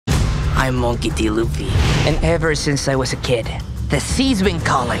I'm Monkey D. Luffy. And ever since I was a kid, the sea's been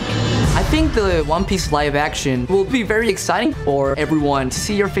calling. I think the One Piece live action will be very exciting for everyone to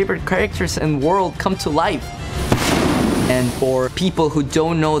see your favorite characters and world come to life. And for people who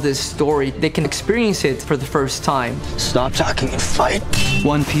don't know this story, they can experience it for the first time. Stop talking and fight.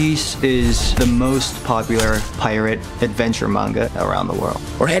 One Piece is the most popular pirate adventure manga around the world.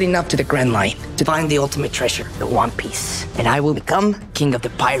 We're heading up to the Grand Line to find the ultimate treasure, the One Piece. And I will become king of the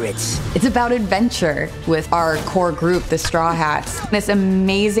pirates. It's about adventure with our core group, the Straw Hats. This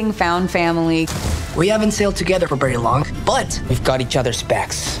amazing found family. We haven't sailed together for very long, but we've got each other's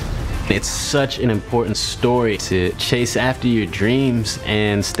backs. It's such an important story to chase after your dreams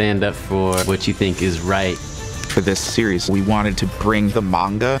and stand up for what you think is right. For this series, we wanted to bring the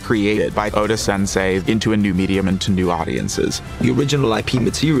manga created by Oda Sensei into a new medium and to new audiences. The original IP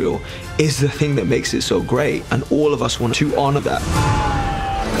material is the thing that makes it so great, and all of us want to honor that.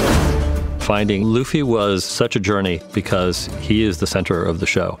 Finding Luffy was such a journey because he is the center of the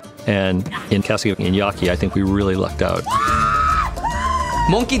show. And in casting Iñaki, I think we really lucked out.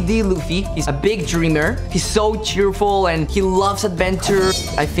 Monkey D. Luffy, he's a big dreamer. He's so cheerful and he loves adventure.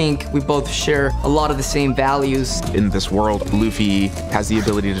 I think we both share a lot of the same values. In this world, Luffy has the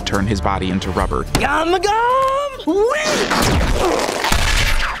ability to turn his body into rubber.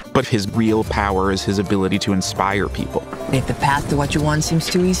 But his real power is his ability to inspire people. If the path to what you want seems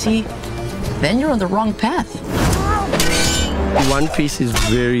too easy, then you're on the wrong path. One Piece is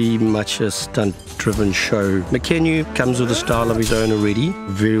very much a stunt-driven show. Mackenyu comes with a style of his own already,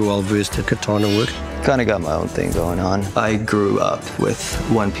 very well versed at katana work. Kinda got my own thing going on. I grew up with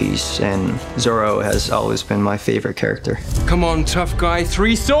One Piece, and Zoro has always been my favorite character. Come on, tough guy,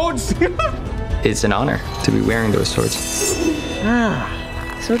 3 swords! It's an honor to be wearing those swords.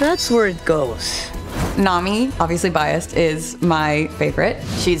 So that's where it goes. Nami, obviously biased, is my favorite.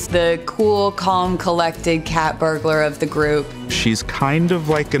 She's the cool, calm, collected cat burglar of the group. She's kind of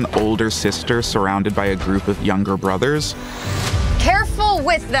like an older sister surrounded by a group of younger brothers. Careful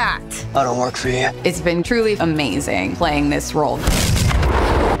with that! I don't work for you. It's been truly amazing playing this role.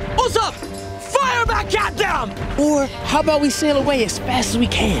 What's up? Fire back at them! Or how about we sail away as fast as we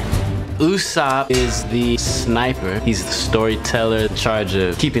can? Usopp is the sniper. He's the storyteller in charge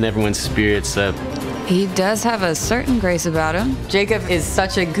of keeping everyone's spirits up. He does have a certain grace about him. Jacob is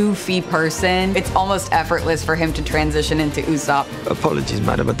such a goofy person. It's almost effortless for him to transition into Usopp. Apologies,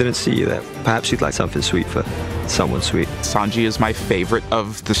 madam, I didn't see you there. Perhaps you'd like something sweet for someone sweet. Sanji is my favorite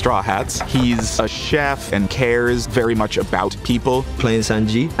of the Straw Hats. He's a chef and cares very much about people. Playing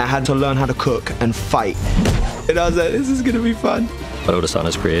Sanji, I had to learn how to cook and fight. And I was like, this is gonna be fun. Oda-san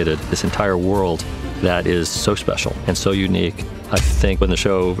has created this entire world that is so special and so unique. I think when the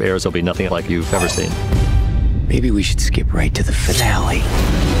show airs, there'll be nothing like you've ever seen. Maybe we should skip right to the finale.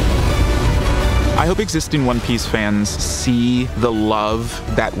 I hope existing One Piece fans see the love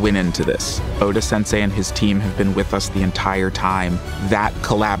that went into this. Oda Sensei and his team have been with us the entire time. That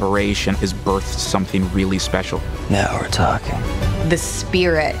collaboration has birthed something really special. Now we're talking. The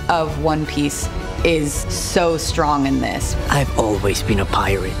spirit of One Piece is so strong in this. I've always been a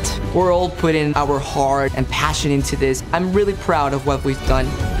pirate. We're all putting our heart and passion into this. I'm really proud of what we've done.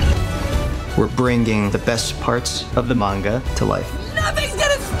 We're bringing the best parts of the manga to life. Nothing's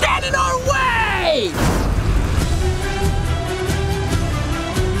gonna stand in our way!